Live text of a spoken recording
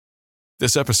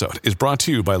This episode is brought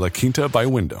to you by La Quinta by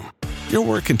Wyndham. Your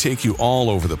work can take you all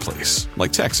over the place,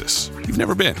 like Texas. You've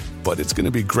never been, but it's going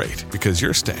to be great because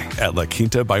you're staying at La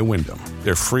Quinta by Wyndham.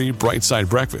 Their free Bright Side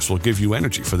breakfast will give you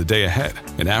energy for the day ahead.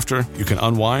 And after, you can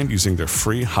unwind using their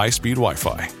free high-speed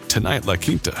Wi-Fi. Tonight, La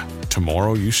Quinta.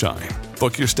 Tomorrow, you shine.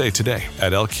 Book your stay today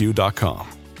at lq.com.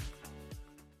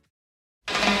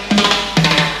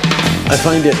 I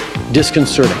find it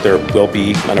disconcerting. There will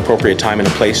be an appropriate time and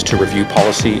a place to review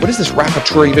policy. What does this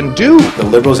rapporteur even do? The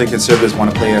Liberals and Conservatives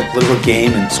want to play a political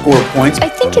game and score points. I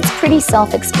think it's pretty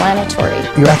self-explanatory.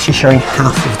 You're actually sharing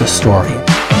half of the story. Lies,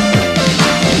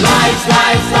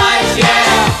 lies, lies,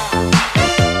 yeah.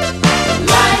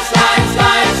 Lies, lies,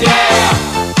 lies, yeah.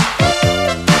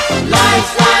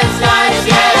 Lies, lies, lies,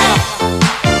 yeah.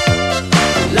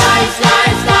 Lies,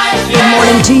 lies, lies, yeah. Good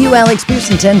morning to you, Alex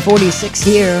Pearson, 1046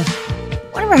 here.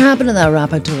 Whatever happened to that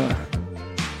rapporteur?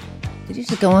 Did he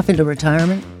just go off into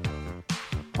retirement?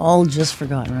 All just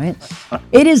forgotten, right?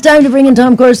 It is time to bring in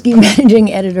Tom Korski,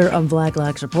 managing editor of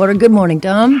Blacklocks Reporter. Good morning,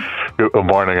 Tom. Good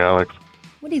morning, Alex.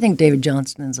 What do you think David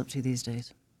Johnston is up to these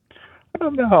days? I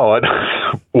don't know.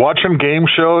 Watching game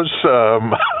shows.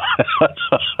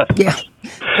 Yeah,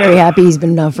 very happy he's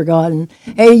been forgotten.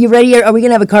 Hey, you ready? Are we going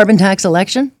to have a carbon tax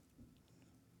election?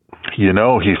 You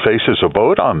know, he faces a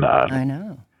vote on that. I know.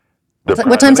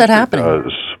 What time's that happening?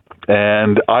 Does.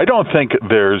 And I don't think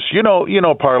there's, you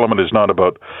know, Parliament is not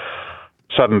about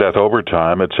sudden death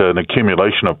overtime. It's an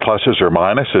accumulation of pluses or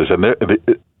minuses. And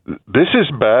this is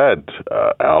bad,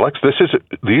 Alex.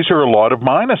 These are a lot of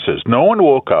minuses. No one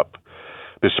woke up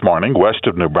this morning west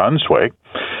of New Brunswick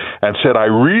and said,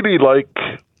 I'm really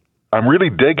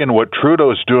digging what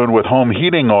Trudeau's doing with home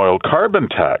heating oil carbon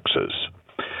taxes.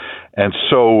 And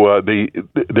so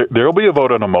there'll be a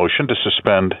vote on a motion to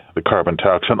suspend the carbon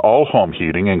tax on all home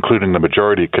heating, including the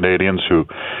majority of Canadians who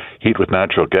heat with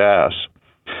natural gas.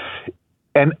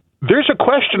 And there's a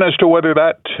question as to whether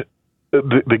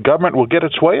the government will get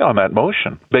its way on that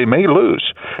motion. They may lose.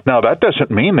 Now, that doesn't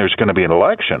mean there's going to be an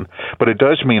election, but it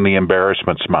does mean the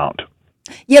embarrassments mount.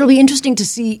 Yeah, it'll be interesting to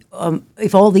see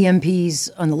if all the MPs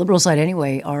on the Liberal side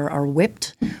anyway are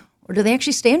whipped. Or do they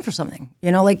actually stand for something?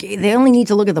 You know, like they only need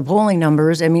to look at the polling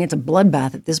numbers. I mean, it's a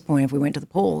bloodbath at this point if we went to the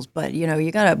polls. But, you know,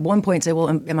 you got to at one point say, well,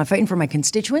 am I fighting for my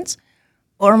constituents?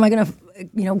 Or am I going to,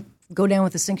 go down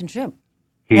with the sinking ship?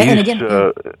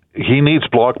 He needs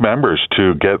bloc members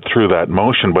to get through that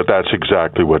motion, but that's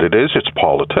exactly what it is. It's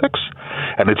politics,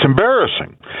 and it's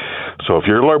embarrassing. So if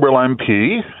you're a Liberal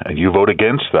MP and you vote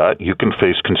against that, you can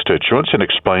face constituents and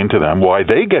explain to them why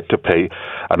they get to pay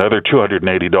another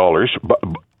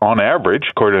 $280 on average,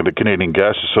 according to the Canadian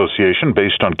Gas Association,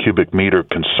 based on cubic meter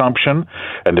consumption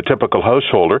and the typical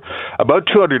householder, about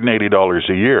 $280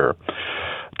 a year,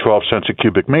 12 cents a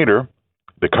cubic meter,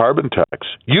 the carbon tax.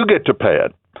 You get to pay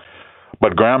it.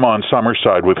 But Grandma on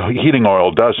Summerside with heating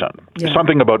oil doesn't. Yeah.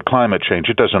 Something about climate change,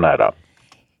 it doesn't add up.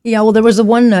 Yeah, well, there was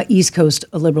one East Coast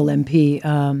Liberal MP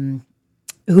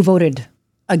who voted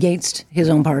against his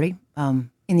own party in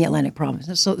the Atlantic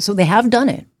province. So they have done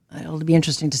it. It'll be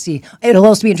interesting to see. It'll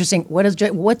also be interesting. What's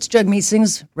Jagmeet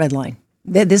Singh's red line?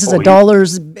 This is a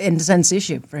dollars and cents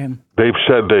issue for him. They've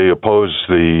said they oppose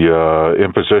the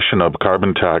imposition of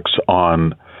carbon tax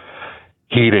on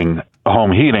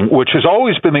home heating, which has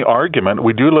always been the argument.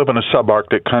 We do live in a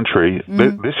subarctic country.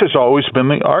 This has always been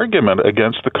the argument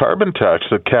against the carbon tax.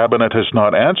 The cabinet has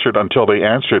not answered until they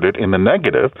answered it in the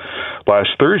negative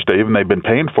last Thursday, and they've been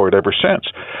paying for it ever since.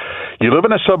 You live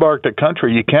in a subarctic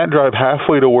country, you can't drive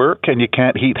halfway to work, and you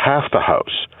can't heat half the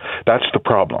house. That's the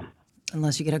problem.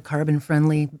 Unless you get a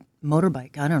carbon-friendly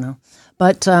motorbike. I don't know.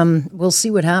 But we'll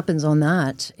see what happens on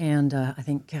that. And I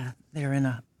think they're in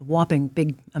a whopping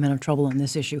big amount of trouble on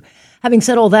this issue. Having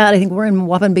said all that, I think we're in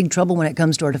whopping big trouble when it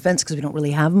comes to our defense because we don't really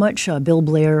have much. Bill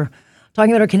Blair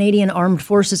talking about our Canadian armed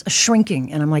forces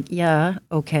shrinking. And I'm like, yeah,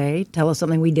 okay, tell us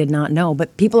something we did not know.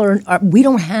 But we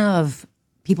don't have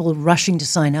people rushing to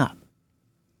sign up.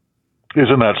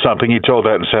 Isn't that something? He told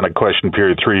that in Senate question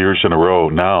period 3 years in a row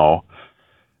now.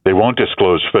 They won't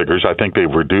disclose figures. I think they've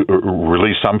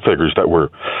released some figures that were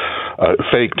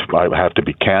faked. I have to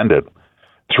be candid.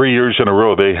 3 years in a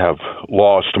row, they have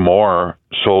lost more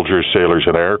soldiers, sailors,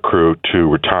 and aircrew to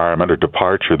retirement or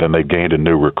departure than they gained in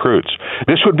new recruits.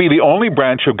 This would be the only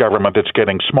branch of government that's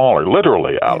getting smaller,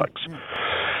 literally, Alex.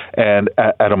 And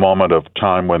at a moment of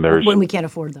time when we can't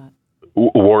afford that.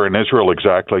 War in Israel,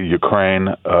 exactly, Ukraine,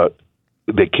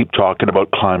 they keep talking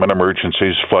about climate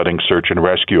emergencies, flooding, search and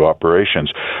rescue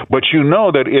operations. But you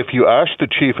know that if you ask the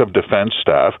Chief of Defense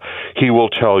Staff, he will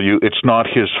tell you it's not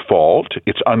his fault,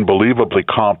 it's unbelievably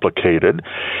complicated,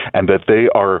 and that they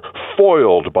are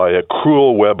foiled by a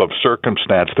cruel web of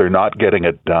circumstance. They're not getting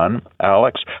it done.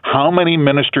 Alex, how many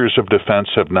ministers of defense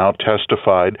have now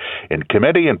testified in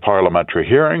committee and parliamentary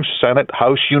hearings, Senate,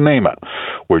 House, you name it?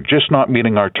 We're just not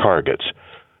meeting our targets.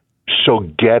 So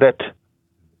get it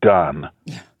done.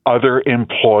 Yeah. Other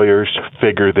employers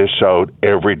figure this out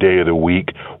every day of the week.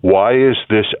 Why is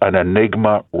this an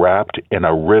enigma wrapped in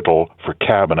a riddle for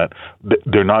cabinet?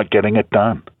 They're not getting it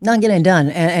done. Not getting it done.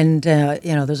 And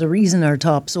there's a reason our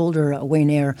top soldier,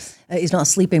 Wayne Eyre, is not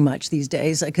sleeping much these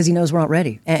days because he knows we're not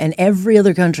ready. And every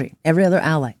other country, every other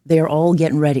ally, they are all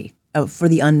getting ready for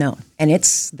the unknown. And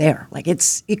it's there. Like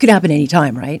it could happen any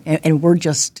time, right? And we're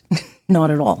just not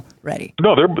at all ready.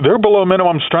 No, they're below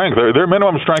minimum strength. Their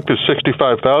minimum strength is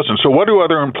 65,000. So what do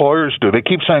other employers do? They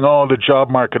keep saying, "Oh, the job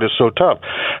market is so tough."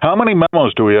 How many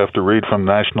memos do we have to read from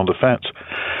National Defense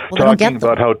talking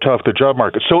about how tough the job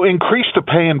market? So increase the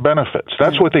pay and benefits.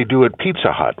 That's what they do at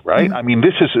Pizza Hut, right? Mm-hmm. I mean,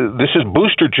 this is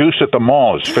Booster Juice at the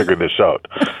mall has figured this out.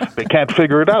 They can't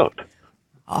figure it out.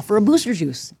 Offer a Booster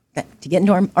Juice to get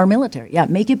into our military. Yeah,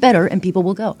 make it better, and people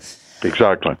will go.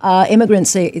 Exactly. Immigrants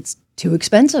say it's too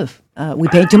expensive. We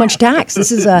pay too much tax.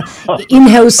 This is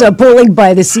in-house polling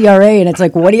by the CRA, and it's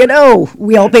like, what do you know?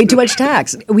 We all pay too much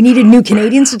tax. We needed new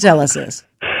Canadians to tell us this.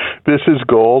 This is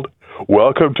gold.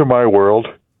 Welcome to my world.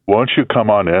 Won't you come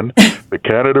on in? The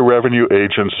Canada Revenue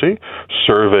Agency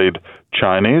surveyed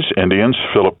Chinese, Indians,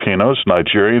 Filipinos,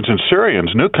 Nigerians, and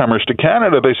Syrians, newcomers to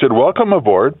Canada. They said, welcome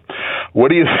aboard. What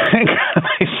do you think?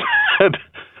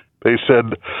 They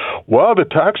said, well, the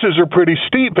taxes are pretty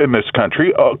steep in this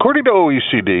country. According to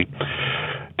OECD,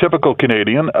 typical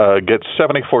Canadian gets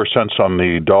 74 cents on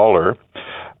the dollar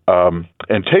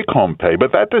and take-home pay,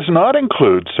 but that does not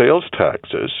include sales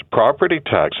taxes, property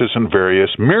taxes, and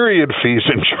various myriad fees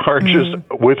and charges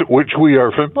with which we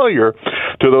are familiar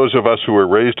to those of us who were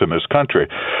raised in this country.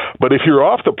 But if you're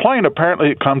off the plane,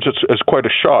 apparently it comes as quite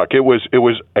a shock. It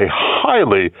was a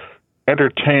highly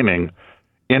entertaining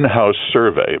in-house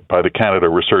survey by the Canada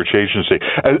Research Agency.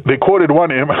 They quoted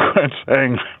one immigrant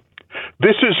saying,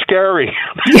 "This is scary."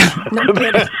 Yeah, no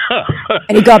kidding.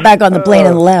 And he got back on the plane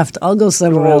and left. I'll go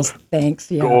somewhere else. Thanks.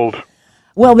 Yeah. Gold.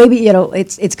 Well, maybe,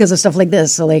 it's because of stuff like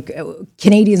this. So,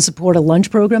 Canadians support a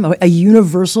lunch program, a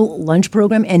universal lunch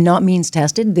program, and not means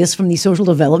tested. This from the Social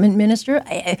Development Minister.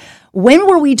 When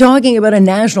were we talking about a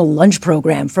national lunch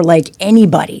program for,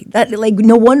 anybody? That,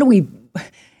 no wonder we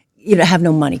have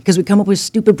no money, because we come up with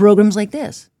stupid programs like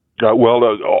this.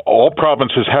 All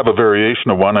provinces have a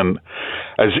variation of one, and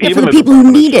for the people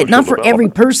who need it, not for every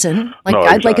person.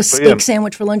 I'd like a steak and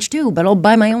sandwich for lunch too, but I'll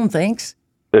buy my own, thanks.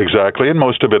 Exactly, and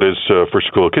most of it is for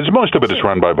school kids. Most of it is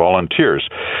run by volunteers.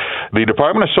 The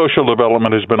Department of Social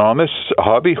Development has been on this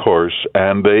hobby horse,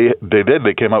 and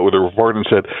they came out with a report and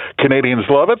said Canadians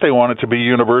love it. They want it to be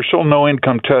universal, no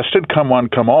income tested, come one,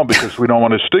 come all, because we don't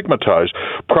want to stigmatize.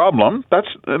 Problem,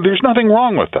 there's nothing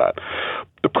wrong with that.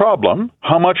 The problem,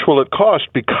 how much will it cost?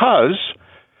 Because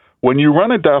when you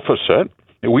run a deficit,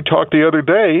 we talked the other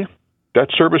day, debt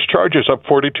service charges up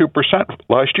 42%.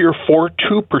 Last year,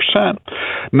 42%.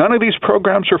 None of these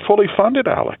programs are fully funded,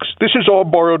 Alex. This is all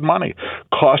borrowed money.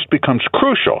 Cost becomes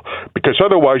crucial, because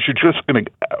otherwise you're just going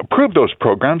to approve those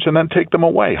programs and then take them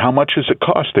away. How much does it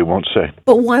cost? They won't say.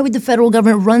 But why would the federal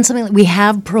government run something like we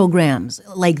have programs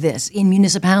like this in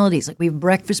municipalities, we have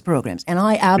breakfast programs. And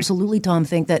I absolutely, Tom,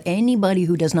 think that anybody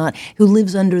who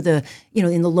lives under the,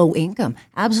 in the low income,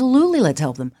 absolutely let's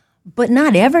help them. But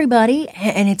not everybody,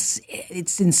 and it's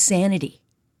insanity.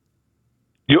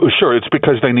 Sure, it's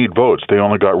because they need votes. They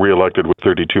only got reelected with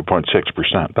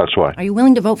 32.6%. That's why. Are you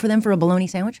willing to vote for them for a bologna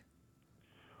sandwich?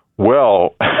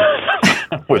 Well,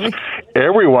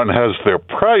 everyone has their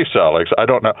price, Alex. I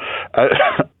don't know.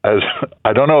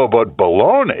 I don't know about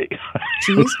bologna.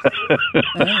 Cheese?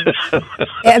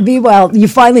 Meanwhile, you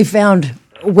finally found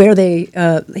where they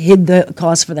hid the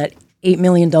cost for that $8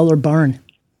 million barn.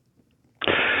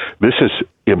 This is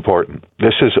important.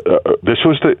 This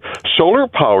was the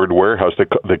solar-powered warehouse.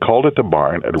 They called it the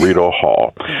barn at Rideau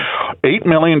Hall. $8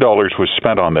 million was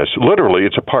spent on this. Literally,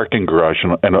 it's a parking garage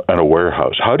and a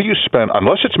warehouse. How do you spend,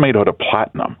 unless it's made out of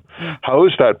platinum, how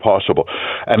is that possible?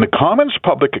 And the Commons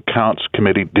Public Accounts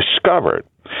Committee discovered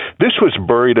this was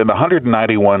buried in the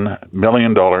 $191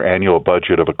 million annual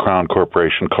budget of a Crown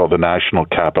corporation called the National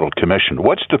Capital Commission.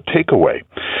 What's the takeaway?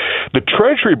 The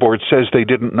Treasury Board says they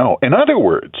didn't know. In other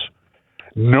words,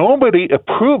 nobody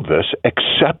approved this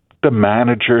except the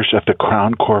managers of the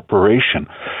Crown Corporation.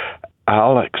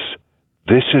 Alex,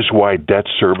 this is why debt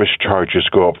service charges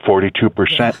go up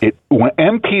 42%. When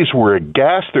MPs were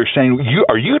aghast, they're saying,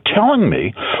 are you telling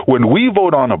me when we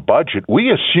vote on a budget, we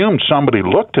assumed somebody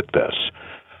looked at this?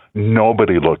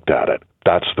 Nobody looked at it.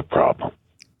 That's the problem.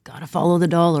 Got to follow the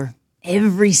dollar.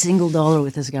 Every single dollar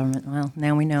with this government. Well,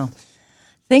 now we know.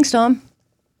 Thanks, Tom.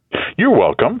 You're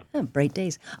welcome. Oh, bright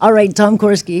days. All right, Tom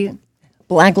Korski,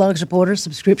 Blacklocks reporter,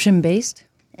 subscription-based,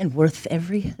 and worth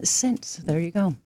every cent. So there you go.